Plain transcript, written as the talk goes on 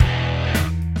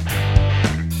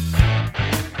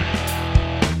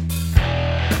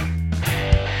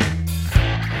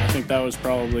was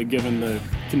probably, given the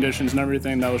conditions and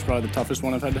everything, that was probably the toughest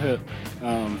one I've had to hit.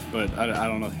 But I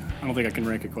don't know. I don't think I can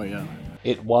rank it quite yet.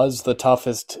 It was the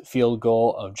toughest field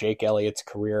goal of Jake Elliott's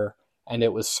career, and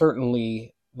it was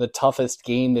certainly the toughest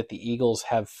game that the Eagles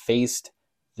have faced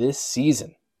this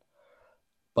season.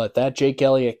 But that Jake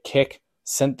Elliott kick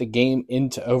sent the game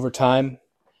into overtime,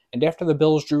 and after the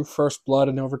Bills drew first blood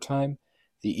in overtime,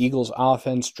 the Eagles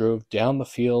offense drove down the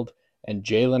field, and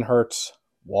Jalen Hurts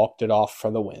walked it off for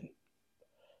the win.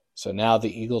 So now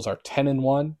the Eagles are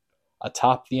 10-1,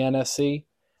 atop the NFC,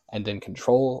 and in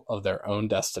control of their own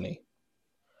destiny.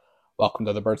 Welcome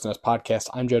to the Bird's Nest Podcast.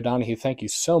 I'm Joe Donahue. Thank you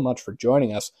so much for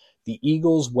joining us. The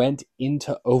Eagles went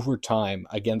into overtime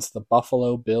against the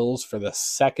Buffalo Bills for the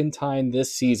second time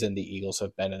this season. The Eagles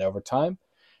have been in overtime.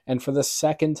 And for the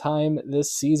second time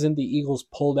this season, the Eagles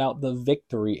pulled out the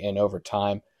victory in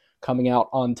overtime, coming out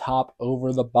on top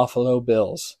over the Buffalo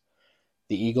Bills.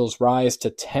 The Eagles rise to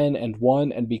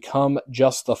 10-1 and become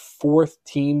just the fourth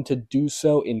team to do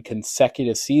so in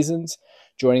consecutive seasons,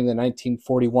 joining the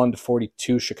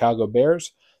 1941-42 Chicago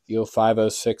Bears, the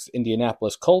 05-06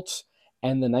 Indianapolis Colts,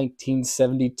 and the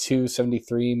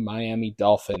 1972-73 Miami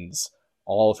Dolphins,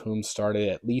 all of whom started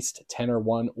at least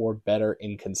 10-1 or better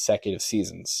in consecutive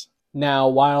seasons. Now,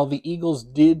 while the Eagles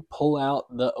did pull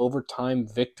out the overtime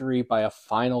victory by a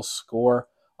final score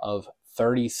of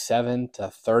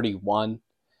 37-31,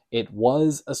 it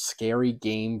was a scary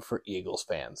game for Eagles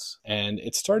fans, and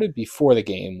it started before the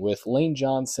game with Lane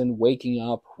Johnson waking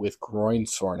up with groin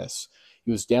soreness.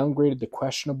 He was downgraded to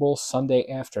questionable Sunday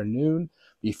afternoon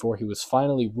before he was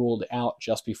finally ruled out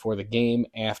just before the game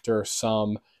after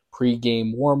some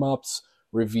pre-game warm-ups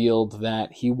revealed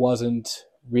that he wasn't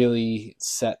really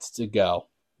set to go.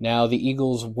 Now, the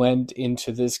Eagles went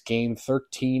into this game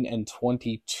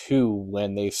 13-22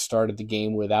 when they started the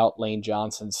game without Lane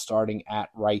Johnson starting at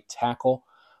right tackle.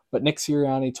 But Nick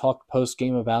Sirianni talked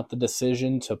post-game about the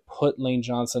decision to put Lane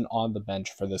Johnson on the bench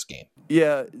for this game.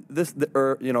 Yeah, this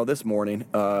morning,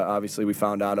 obviously we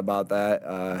found out about that,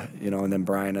 and then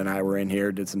Brian and I were in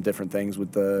here, did some different things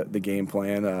with the game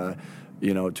plan,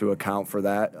 to account for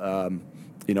that,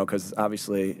 because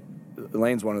obviously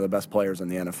Lane's one of the best players in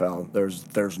the NFL.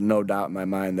 There's no doubt in my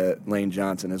mind that Lane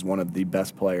Johnson is one of the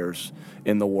best players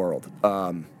in the world.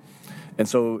 And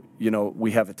so,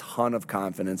 we have a ton of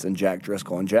confidence in Jack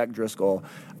Driscoll. And Jack Driscoll,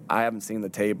 I haven't seen the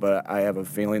tape, but I have a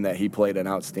feeling that he played an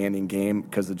outstanding game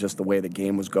because of just the way the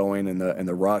game was going and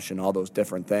the rush and all those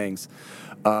different things.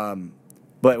 But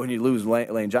when you lose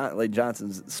Lane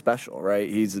Johnson's special, right?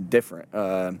 He's different.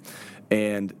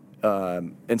 And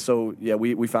so, yeah,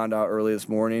 we found out early this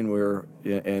morning.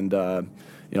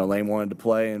 Lane wanted to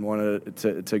play and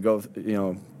wanted to go,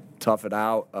 tough it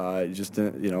out. He just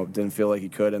didn't feel like he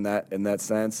could in that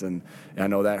sense. And I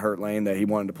know that hurt Lane, that he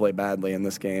wanted to play badly in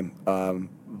this game.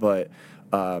 But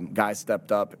guys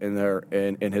stepped up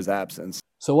in his absence.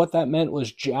 So what that meant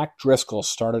was Jack Driscoll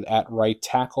started at right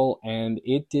tackle, and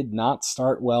it did not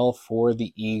start well for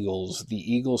the Eagles. The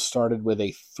Eagles started with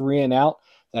a 3-and-out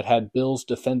that had Bills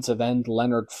defensive end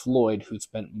Leonard Floyd, who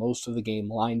spent most of the game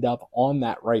lined up on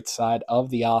that right side of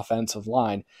the offensive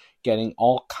line, getting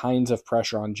all kinds of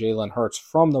pressure on Jalen Hurts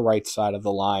from the right side of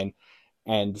the line,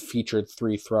 and featured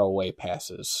 3 throwaway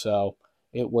passes. So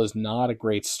it was not a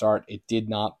great start. It did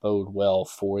not bode well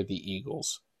for the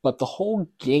Eagles. But the whole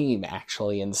game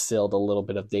actually instilled a little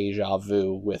bit of deja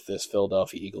vu with this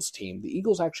Philadelphia Eagles team. The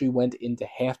Eagles actually went into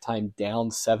halftime down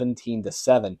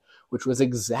 17-7, which was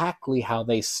exactly how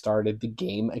they started the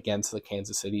game against the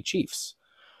Kansas City Chiefs.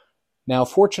 Now,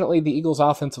 fortunately, the Eagles'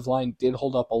 offensive line did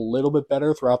hold up a little bit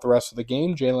better throughout the rest of the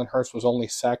game. Jalen Hurts was only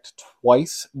sacked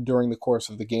twice during the course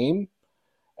of the game,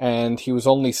 and he was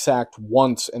only sacked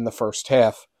once in the first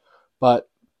half. But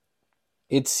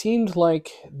it seemed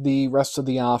like the rest of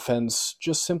the offense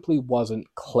just simply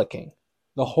wasn't clicking.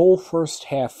 The whole first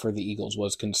half for the Eagles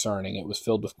was concerning. It was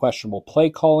filled with questionable play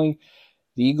calling.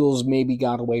 The Eagles maybe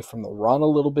got away from the run a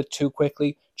little bit too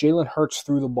quickly. Jalen Hurts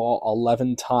threw the ball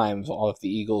 11 times of the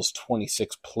Eagles'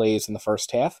 26 plays in the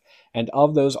first half, and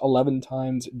of those 11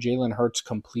 times, Jalen Hurts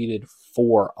completed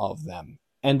 4 of them.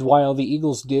 And while the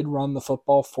Eagles did run the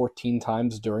football 14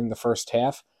 times during the first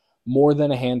half, more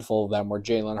than a handful of them were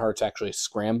Jalen Hurts actually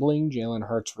scrambling. Jalen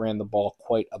Hurts ran the ball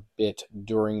quite a bit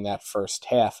during that first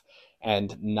half,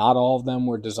 and not all of them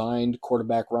were designed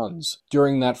quarterback runs.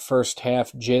 During that first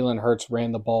half, Jalen Hurts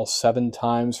ran the ball 7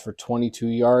 times for 22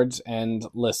 yards, and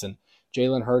listen,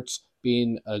 Jalen Hurts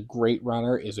being a great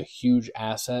runner is a huge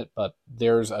asset, but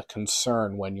there's a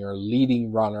concern when your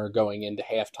leading runner going into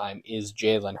halftime is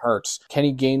Jalen Hurts.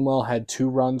 Kenny Gainwell had 2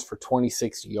 runs for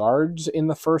 26 yards in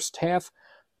the first half.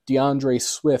 DeAndre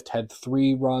Swift had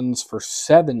 3 runs for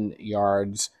 7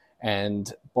 yards,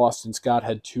 and Boston Scott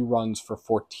had 2 runs for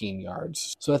 14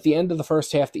 yards. So at the end of the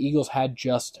first half, the Eagles had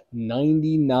just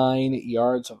 99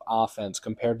 yards of offense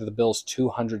compared to the Bills'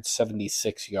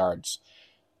 276 yards.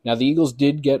 Now, the Eagles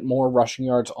did get more rushing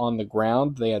yards on the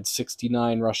ground. They had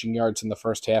 69 rushing yards in the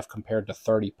first half compared to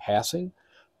 30 passing,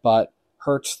 but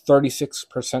Hurts'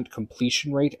 36%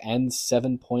 completion rate and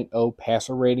 7.0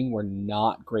 passer rating were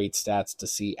not great stats to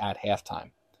see at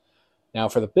halftime. Now,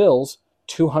 for the Bills,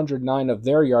 209 of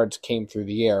their yards came through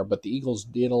the air, but the Eagles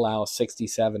did allow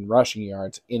 67 rushing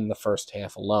yards in the first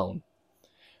half alone.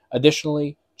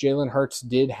 Additionally, Jalen Hurts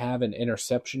did have an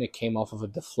interception. It came off of a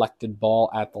deflected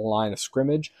ball at the line of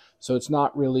scrimmage, so it's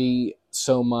not really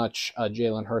so much a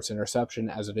Jalen Hurts interception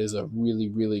as it is a really,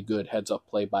 really good heads-up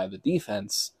play by the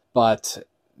defense. But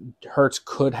Hurts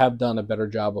could have done a better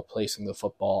job of placing the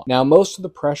football. Now, most of the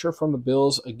pressure from the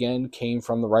Bills, again, came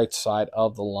from the right side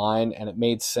of the line, and it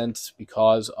made sense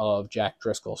because of Jack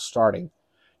Driscoll starting.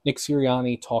 Nick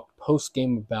Sirianni talked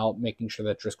post-game about making sure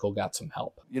that Driscoll got some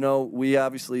help. You know, we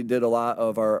obviously did a lot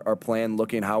of our plan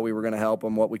looking how we were going to help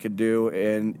him, what we could do,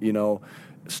 and, you know,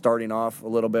 starting off a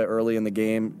little bit early in the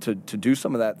game to do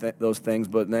some of those things,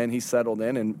 but then he settled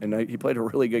in and he played a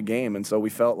really good game. And so we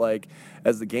felt like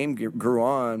as the game grew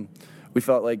on, we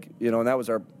felt like, you know, and that was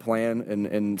our plan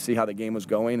and see how the game was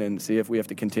going and see if we have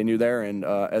to continue there. And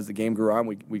as the game grew on,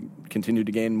 we continued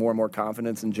to gain more and more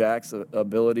confidence in Jack's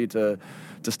ability to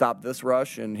stop this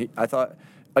rush. And I thought,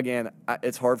 again,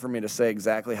 it's hard for me to say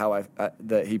exactly how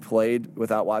that he played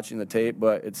without watching the tape,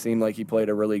 but it seemed like he played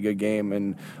a really good game.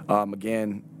 And,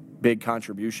 again, big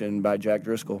contribution by Jack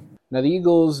Driscoll. Now, the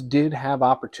Eagles did have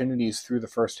opportunities through the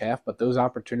first half, but those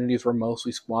opportunities were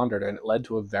mostly squandered, and it led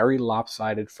to a very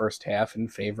lopsided first half in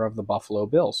favor of the Buffalo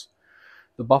Bills.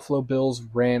 The Buffalo Bills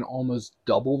ran almost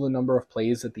double the number of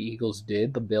plays that the Eagles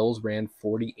did. The Bills ran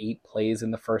 48 plays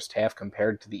in the first half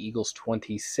compared to the Eagles'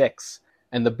 26.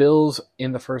 And the Bills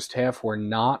in the first half were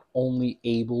not only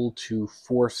able to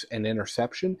force an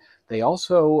interception, they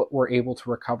also were able to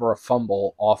recover a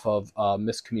fumble off of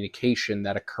miscommunication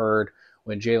that occurred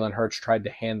when Jalen Hurts tried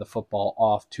to hand the football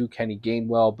off to Kenny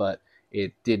Gainwell, but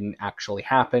it didn't actually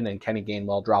happen, and Kenny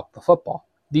Gainwell dropped the football.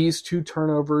 These 2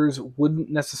 turnovers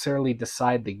wouldn't necessarily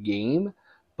decide the game,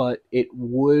 but it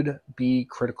would be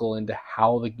critical into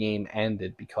how the game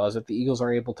ended, because if the Eagles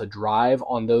are able to drive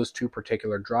on those 2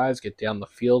 particular drives, get down the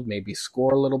field, maybe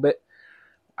score a little bit,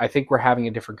 I think we're having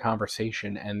a different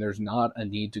conversation, and there's not a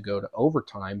need to go to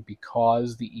overtime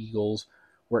because the Eagles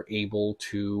were able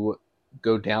to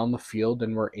go down the field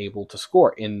and were able to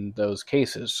score in those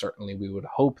cases. Certainly we would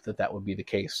hope that that would be the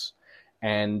case.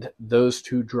 And those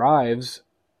 2 drives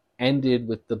ended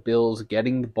with the Bills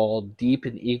getting the ball deep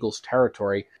in Eagles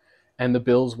territory, and the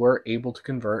Bills were able to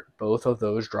convert both of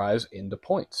those drives into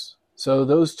points. So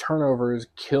those turnovers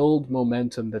killed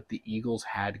momentum that the Eagles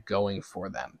had going for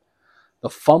them. The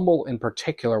fumble in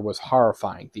particular was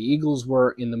horrifying. The Eagles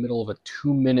were in the middle of a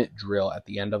 2-minute drill at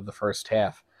the end of the first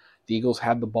half. The Eagles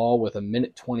had the ball with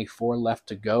 1:24 left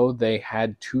to go. They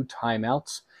had 2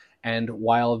 timeouts, and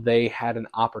while they had an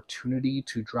opportunity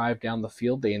to drive down the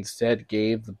field, they instead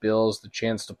gave the Bills the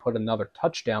chance to put another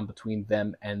touchdown between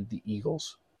them and the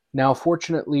Eagles. Now,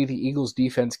 fortunately, the Eagles'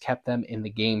 defense kept them in the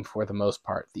game for the most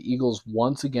part. The Eagles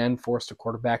once again forced a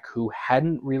quarterback who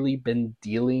hadn't really been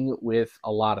dealing with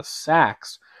a lot of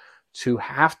sacks to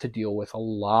have to deal with a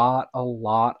lot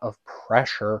of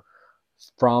pressure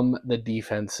from the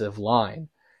defensive line.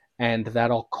 And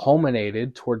that all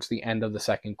culminated towards the end of the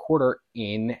second quarter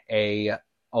in a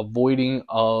avoiding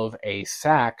of a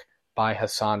sack by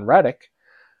Hassan Reddick,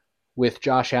 with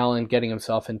Josh Allen getting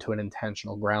himself into an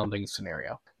intentional grounding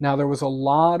scenario. Now, there was a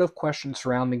lot of questions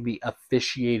surrounding the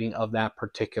officiating of that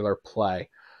particular play.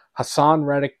 Hassan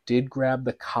Reddick did grab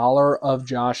the collar of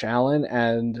Josh Allen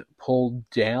and pulled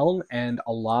down, and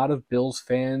a lot of Bills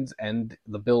fans and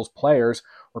the Bills players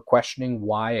were questioning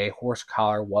why a horse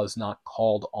collar was not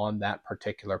called on that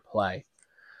particular play.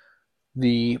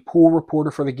 The pool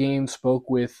reporter for the game spoke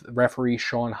with referee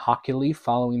Sean Hockley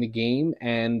following the game,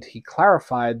 and he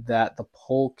clarified that the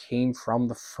pull came from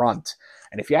the front.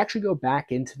 And if you actually go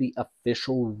back into the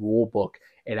official rule book,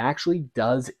 it actually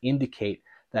does indicate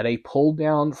that a pull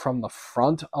down from the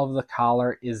front of the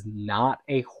collar is not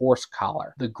a horse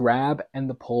collar. The grab and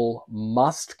the pull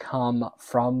must come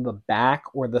from the back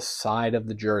or the side of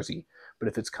the jersey. But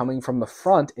if it's coming from the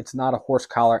front, it's not a horse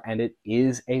collar, and it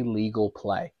is a legal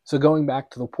play. So going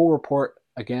back to the pool report,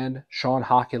 again, Sean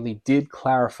Hockley did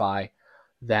clarify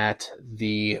that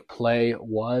the play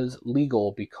was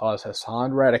legal because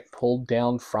Hassan Reddick pulled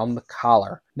down from the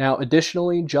collar. Now,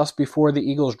 additionally, just before the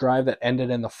Eagles' drive that ended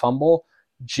in the fumble,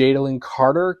 Jalen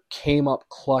Carter came up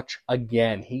clutch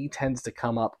again. He tends to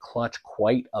come up clutch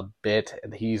quite a bit,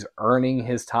 and he's earning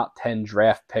his top 10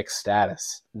 draft pick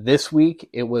status. This week,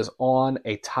 it was on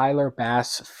a Tyler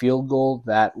Bass field goal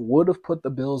that would have put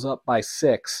the Bills up by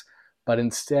 6, but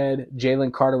instead,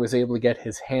 Jalen Carter was able to get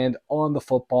his hand on the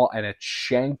football and it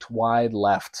shanked wide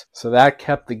left. So that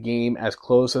kept the game as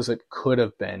close as it could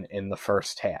have been in the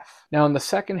first half. Now, in the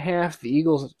second half, the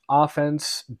Eagles'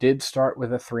 offense did start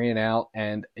with a 3-and-out,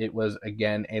 and it was,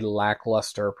 again, a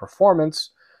lackluster performance,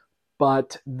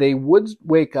 but they would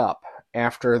wake up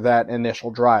after that initial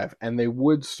drive, and they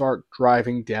would start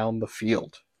driving down the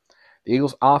field. The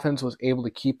Eagles' offense was able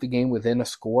to keep the game within a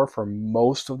score for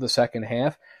most of the second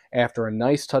half after a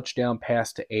nice touchdown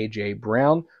pass to A.J.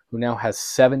 Brown, who now has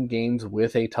 7 games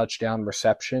with a touchdown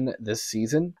reception this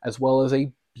season, as well as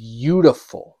a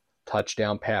beautiful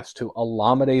touchdown pass to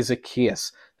Olamide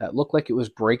Zaccheaus that looked like it was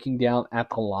breaking down at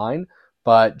the line,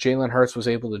 but Jalen Hurts was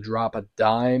able to drop a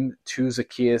dime to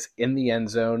Zaccheaus in the end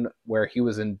zone where he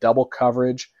was in double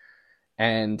coverage,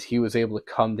 and he was able to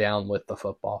come down with the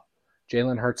football.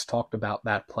 Jalen Hurts talked about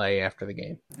that play after the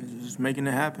game. It's just making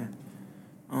it happen.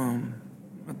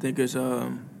 I think it's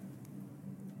I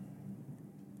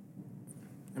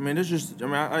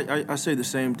say the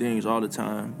same things all the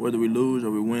time, whether we lose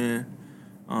or we win.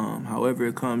 However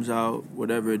it comes out,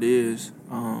 whatever it is,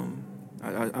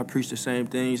 I preach the same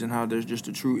things and how there's just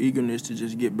a true eagerness to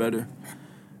just get better.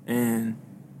 And,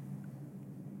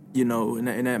 you know, in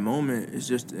that moment, it's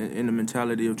just in the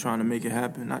mentality of trying to make it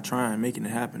happen. Not trying, making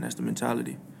it happen. That's the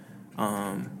mentality.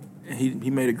 And he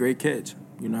made a great catch.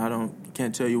 You know,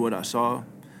 can't tell you what I saw,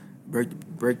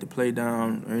 break the play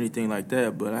down or anything like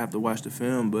that, but I have to watch the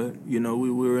film. But, you know, we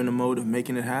were in the mode of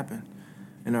making it happen.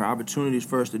 And there are opportunities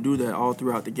for us to do that all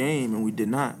throughout the game, and we did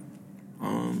not.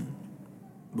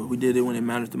 But we did it when it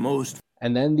mattered the most.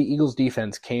 And then the Eagles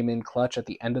defense came in clutch at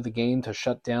the end of the game to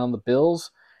shut down the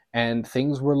Bills, and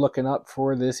things were looking up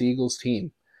for this Eagles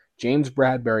team. James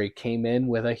Bradbury came in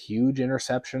with a huge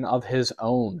interception of his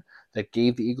own that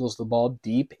gave the Eagles the ball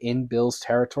deep in Bills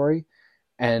territory.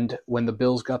 And when the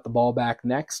Bills got the ball back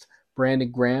next,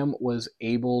 Brandon Graham was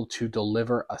able to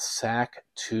deliver a sack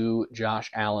to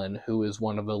Josh Allen, who is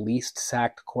one of the least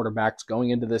sacked quarterbacks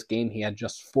going into this game. He had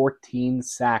just 14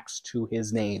 sacks to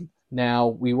his name. Now,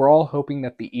 we were all hoping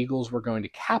that the Eagles were going to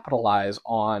capitalize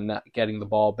on getting the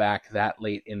ball back that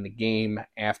late in the game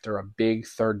after a big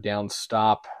third down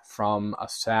stop from a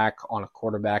sack on a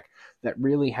quarterback that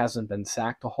really hasn't been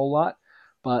sacked a whole lot,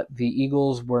 but the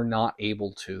Eagles were not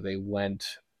able to. They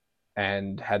went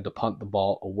and had to punt the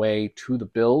ball away to the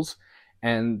Bills,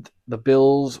 and the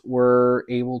Bills were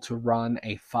able to run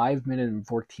a 5-minute and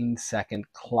 14-second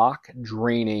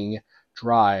clock-draining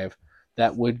drive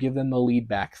that would give them the lead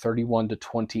back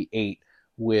 31-28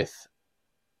 with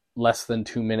less than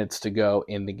 2 minutes to go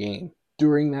in the game.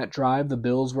 During that drive, the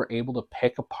Bills were able to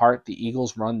pick apart the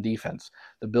Eagles' run defense.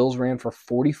 The Bills ran for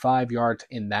 45 yards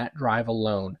in that drive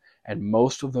alone, and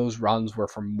most of those runs were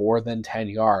for more than 10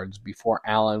 yards before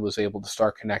Allen was able to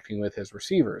start connecting with his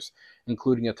receivers,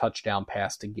 including a touchdown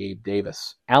pass to Gabe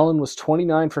Davis. Allen was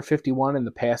 29 for 51 in the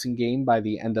passing game by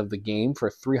the end of the game for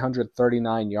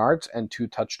 339 yards and 2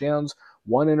 touchdowns,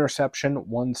 1 interception,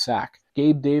 1 sack.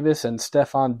 Gabe Davis and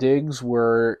Stephon Diggs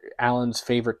were Allen's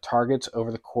favorite targets over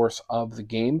the course of the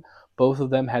game. Both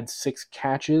of them had 6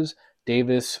 catches,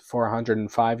 Davis for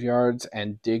 105 yards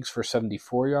and Diggs for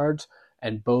 74 yards,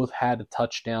 and both had a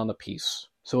touchdown apiece.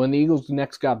 So when the Eagles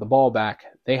next got the ball back,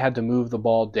 they had to move the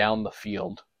ball down the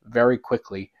field very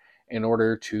quickly in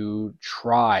order to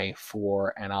try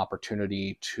for an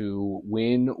opportunity to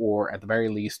win or at the very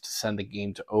least send the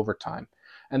game to overtime.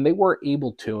 And they were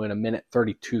able to in 1 minute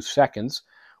 32 seconds,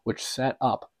 which set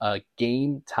up a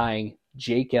game-tying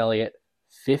Jake Elliott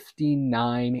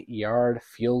 59-yard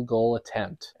field goal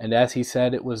attempt. And as he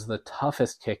said, it was the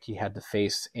toughest kick he had to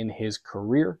face in his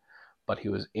career, but he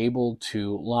was able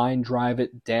to line drive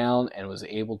it down and was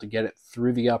able to get it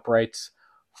through the uprights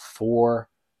for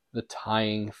the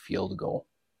tying field goal.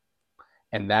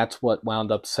 And that's what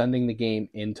wound up sending the game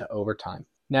into overtime.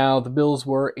 Now, the Bills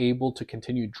were able to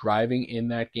continue driving in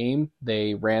that game.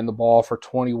 They ran the ball for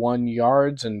 21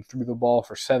 yards and threw the ball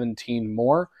for 17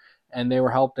 more, and they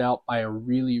were helped out by a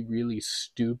really, really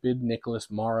stupid Nicholas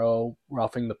Morrow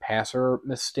roughing the passer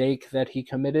mistake that he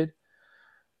committed.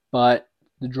 But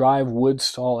the drive would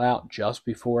stall out just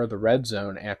before the red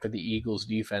zone after the Eagles'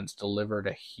 defense delivered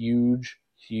a huge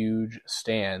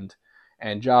stand,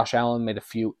 and Josh Allen made a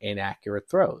few inaccurate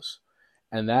throws.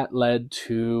 and that led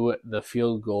to the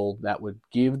field goal that would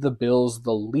give the Bills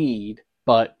the lead,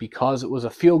 but because it was a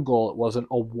field goal, it wasn't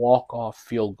a walk-off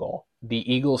field goal.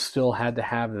 The Eagles still had to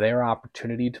have their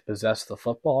opportunity to possess the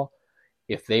football.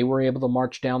 If they were able to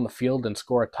march down the field and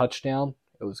score a touchdown,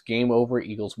 it was game over,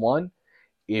 Eagles won.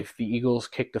 If the Eagles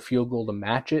kicked a field goal to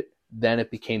match it, then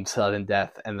it became sudden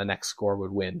death and the next score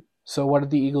would win. So what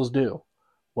did the Eagles do?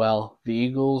 Well, the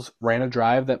Eagles ran a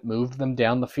drive that moved them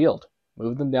down the field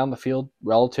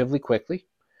relatively quickly.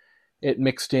 It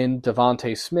mixed in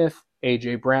Devontae Smith,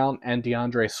 A.J. Brown, and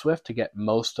DeAndre Swift to get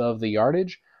most of the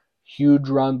yardage. Huge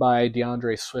run by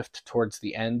DeAndre Swift towards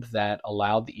the end that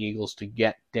allowed the Eagles to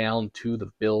get down to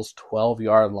the Bills'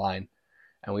 12-yard line.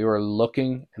 And we were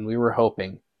looking and we were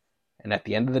hoping. And at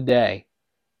the end of the day,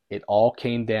 it all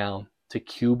came down to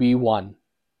QB1,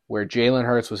 where Jalen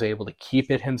Hurts was able to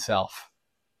keep it himself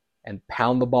and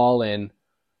pound the ball in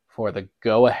for the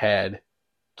go-ahead,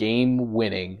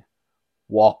 game-winning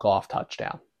walk-off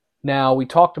touchdown. Now, we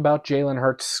talked about Jalen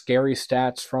Hurts' scary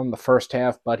stats from the first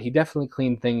half, but he definitely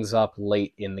cleaned things up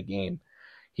late in the game.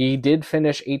 He did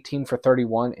finish 18 for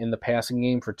 31 in the passing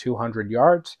game for 200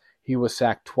 yards. He was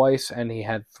sacked twice, and he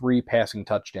had 3 passing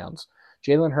touchdowns.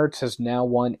 Jalen Hurts has now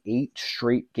won 8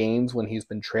 straight games when he's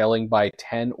been trailing by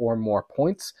 10 or more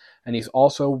points, and he's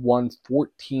also won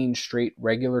 14 straight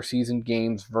regular season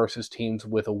games versus teams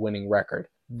with a winning record.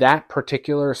 That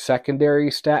particular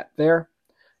secondary stat there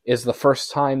is the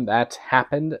first time that's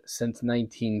happened since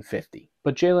 1950.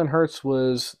 But Jalen Hurts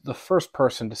was the first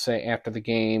person to say after the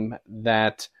game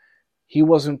that he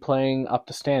wasn't playing up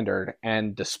to standard,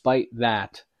 and despite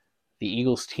that, the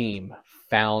Eagles team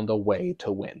found a way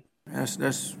to win. That's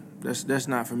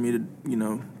not for me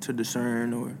to to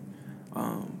discern or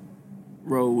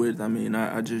roll with. I mean,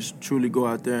 I just truly go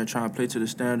out there and try and play to the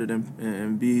standard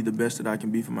and be the best that I can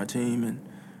be for my team.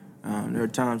 And there are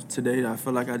times today that I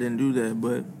feel like I didn't do that,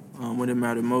 but when it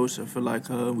mattered most, I feel like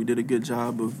we did a good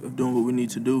job of doing what we need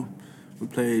to do. We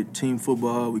played team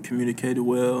football, we communicated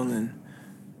well,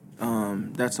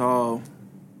 and that's all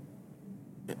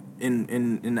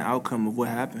in the outcome of what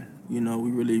happened. We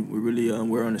really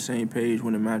we're on the same page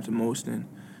when it matters the most, and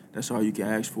that's all you can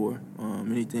ask for.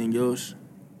 Anything else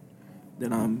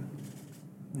that I'm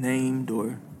named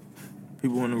or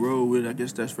people on the road with, I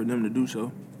guess that's for them to do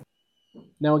so.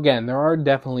 Now again, there are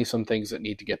definitely some things that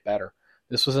need to get better.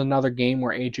 This was another game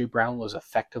where A.J. Brown was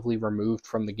effectively removed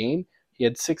from the game. He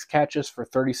had 6 catches for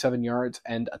 37 yards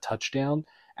and a touchdown,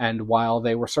 and while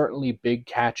they were certainly big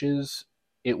catches,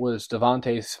 it was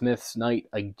Devontae Smith's night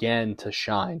again to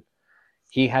shine.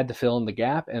 He had to fill in the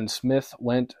gap, and Smith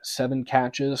went 7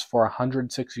 catches for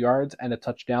 106 yards and a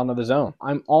touchdown of his own.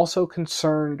 I'm also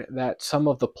concerned that some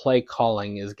of the play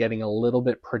calling is getting a little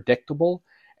bit predictable,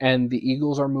 and the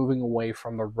Eagles are moving away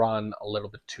from the run a little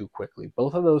bit too quickly.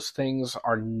 Both of those things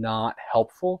are not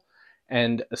helpful,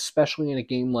 and especially in a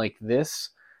game like this,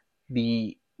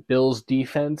 the Bills'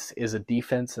 defense is a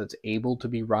defense that's able to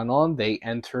be run on. They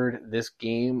entered this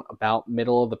game about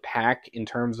middle of the pack in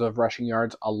terms of rushing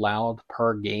yards allowed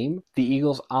per game. The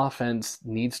Eagles' offense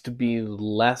needs to be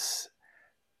less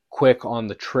quick on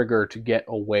the trigger to get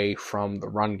away from the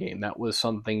run game. That was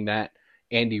something that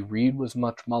Andy Reid was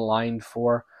much maligned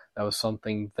for. That was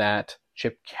something that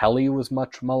Chip Kelly was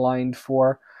much maligned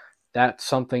for. That's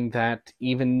something that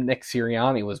even Nick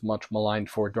Sirianni was much maligned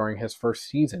for during his first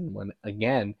season when,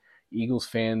 again, Eagles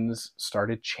fans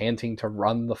started chanting to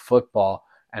run the football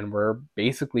and were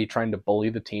basically trying to bully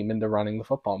the team into running the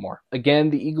football more.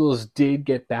 Again, the Eagles did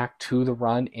get back to the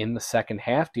run in the second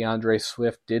half. DeAndre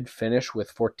Swift did finish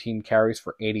with 14 carries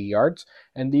for 80 yards,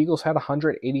 and the Eagles had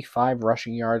 185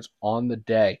 rushing yards on the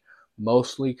day,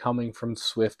 mostly coming from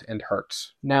Swift and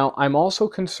Hurts. Now, I'm also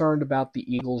concerned about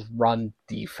the Eagles' run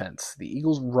defense. The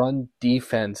Eagles' run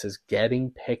defense is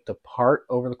getting picked apart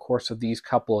over the course of these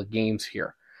couple of games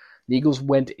here. The Eagles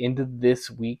went into this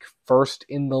week first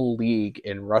in the league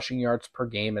in rushing yards per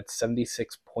game at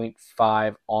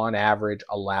 76.5 on average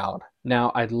allowed.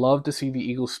 Now, I'd love to see the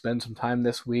Eagles spend some time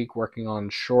this week working on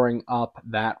shoring up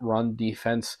that run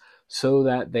defense so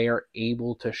that they are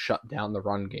able to shut down the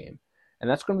run game. And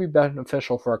that's going to be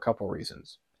beneficial for a couple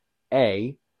reasons.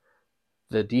 A,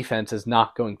 the defense is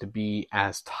not going to be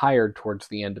as tired towards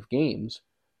the end of games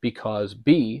because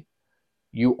B,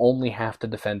 you only have to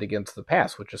defend against the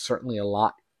pass, which is certainly a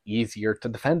lot easier to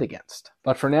defend against.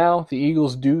 But for now, the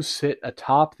Eagles do sit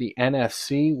atop the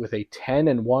NFC with a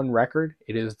 10-1 record.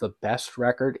 It is the best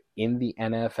record in the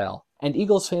NFL. And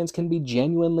Eagles fans can be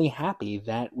genuinely happy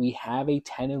that we have a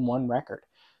 10-1 record.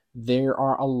 There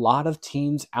are a lot of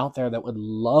teams out there that would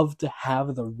love to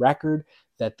have the record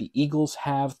that the Eagles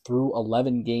have through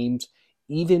 11 games,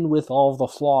 even with all the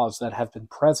flaws that have been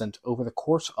present over the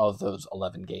course of those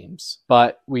 11 games.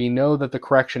 But we know that the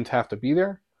corrections have to be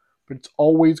there, but it's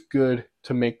always good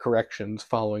to make corrections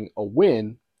following a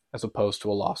win as opposed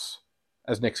to a loss,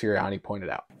 as Nick Sirianni pointed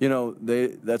out.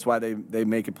 That's why they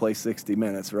make it play 60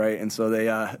 minutes, right? And so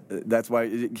that's why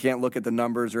you can't look at the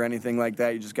numbers or anything like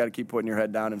that. You just got to keep putting your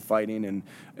head down and fighting,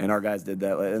 and our guys did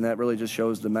that. And that really just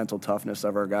shows the mental toughness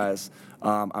of our guys.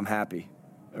 I'm happy.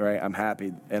 Right, I'm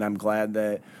happy, and I'm glad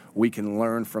that we can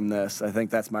learn from this. I think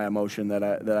that's my emotion that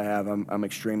I have. I'm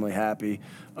extremely happy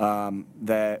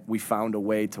that we found a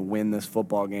way to win this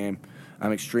football game.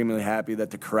 I'm extremely happy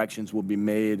that the corrections will be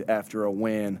made after a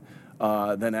win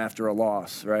than after a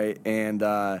loss, right? And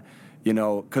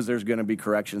because there's going to be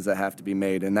corrections that have to be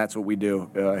made, and that's what we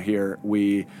do here.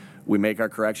 We make our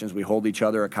corrections. We hold each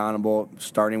other accountable,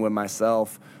 starting with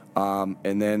myself.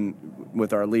 And then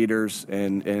with our leaders,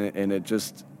 and it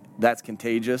just, that's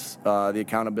contagious. The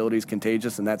accountability is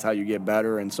contagious, and that's how you get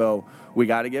better. And so we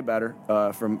got to get better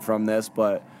from this.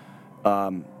 But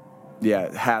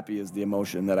happy is the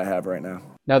emotion that I have right now.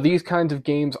 Now, these kinds of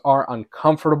games are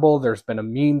uncomfortable. There's been a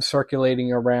meme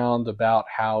circulating around about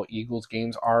how Eagles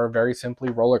games are very simply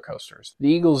roller coasters. The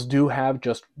Eagles do have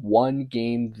just one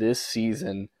game this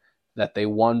season that they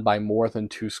won by more than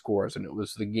 2 scores, and it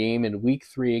was the game in Week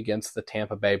 3 against the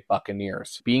Tampa Bay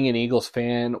Buccaneers. Being an Eagles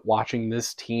fan, watching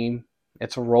this team,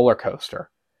 it's a roller coaster,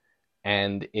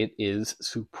 and it is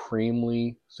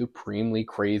supremely, supremely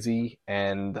crazy,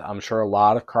 and I'm sure a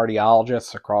lot of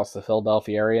cardiologists across the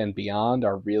Philadelphia area and beyond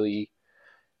are really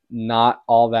not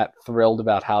all that thrilled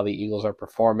about how the Eagles are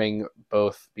performing,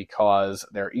 both because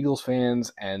they're Eagles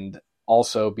fans and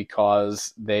also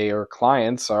because their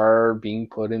clients are being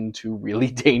put into really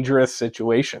dangerous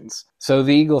situations. So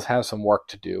the Eagles have some work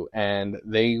to do, and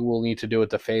they will need to do it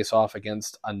to face off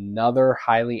against another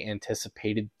highly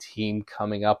anticipated team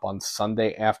coming up on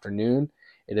Sunday afternoon.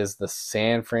 It is the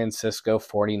San Francisco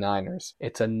 49ers.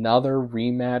 It's another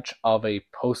rematch of a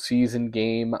postseason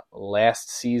game last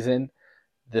season.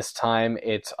 This time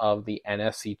it's of the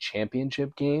NFC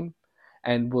Championship game.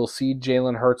 And we'll see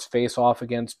Jalen Hurts face off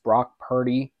against Brock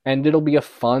Purdy. And it'll be a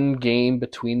fun game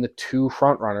between the two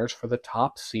frontrunners for the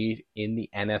top seed in the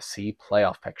NFC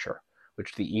playoff picture,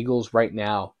 which the Eagles right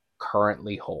now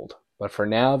currently hold. But for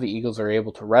now, the Eagles are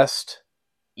able to rest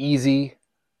easy.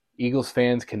 Eagles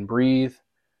fans can breathe,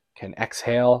 can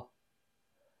exhale,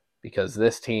 because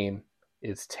this team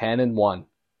is 10-1.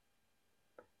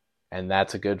 And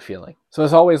that's a good feeling. So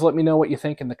as always, let me know what you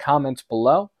think in the comments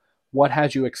below. What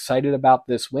has you excited about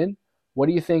this win? What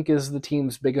do you think is the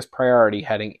team's biggest priority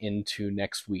heading into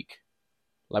next week?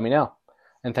 Let me know.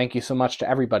 And thank you so much to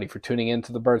everybody for tuning in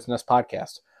to the Bird's Nest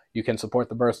Podcast. You can support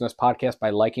the Bird's Nest Podcast by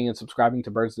liking and subscribing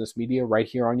to Bird's Nest Media right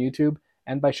here on YouTube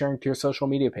and by sharing to your social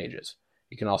media pages.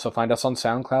 You can also find us on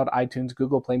SoundCloud, iTunes,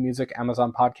 Google Play Music,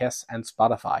 Amazon Podcasts, and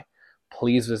Spotify.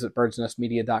 Please visit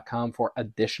birdsnestmedia.com for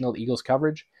additional Eagles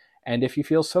coverage. And if you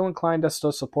feel so inclined as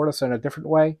to support us in a different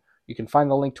way, you can find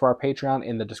the link to our Patreon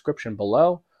in the description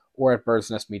below or at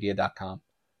birdsnestmedia.com.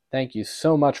 Thank you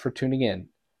so much for tuning in,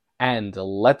 and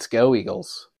let's go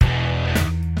Eagles!